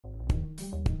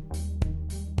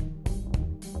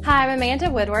Hi, I'm Amanda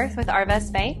Woodworth with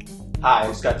Arvest Bank. Hi,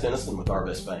 I'm Scott Tennyson with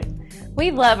Arvest Bank.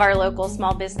 We love our local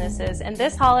small businesses, and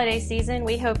this holiday season,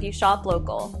 we hope you shop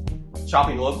local.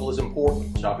 Shopping local is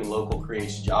important. Shopping local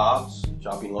creates jobs.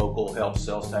 Shopping local helps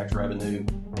sales tax revenue.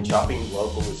 And shopping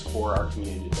local is for our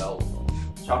community development.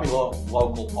 Shopping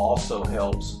local also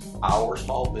helps our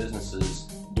small businesses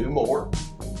do more.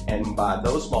 And by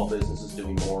those small businesses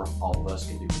doing more, all of us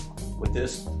can do more. With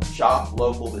this Shop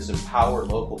Local, this Empower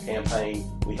Local campaign,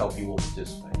 we hope you will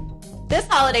participate. This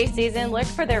holiday season, look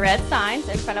for the red signs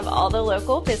in front of all the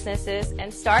local businesses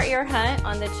and start your hunt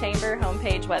on the Chamber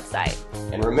homepage website.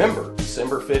 And remember,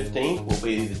 December 15th will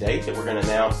be the date that we're going to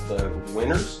announce the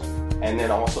winners and then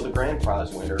also the grand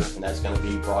prize winner, and that's going to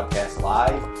be broadcast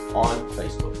live on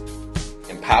Facebook.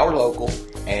 Empower Local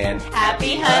and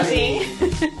Happy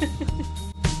hunting!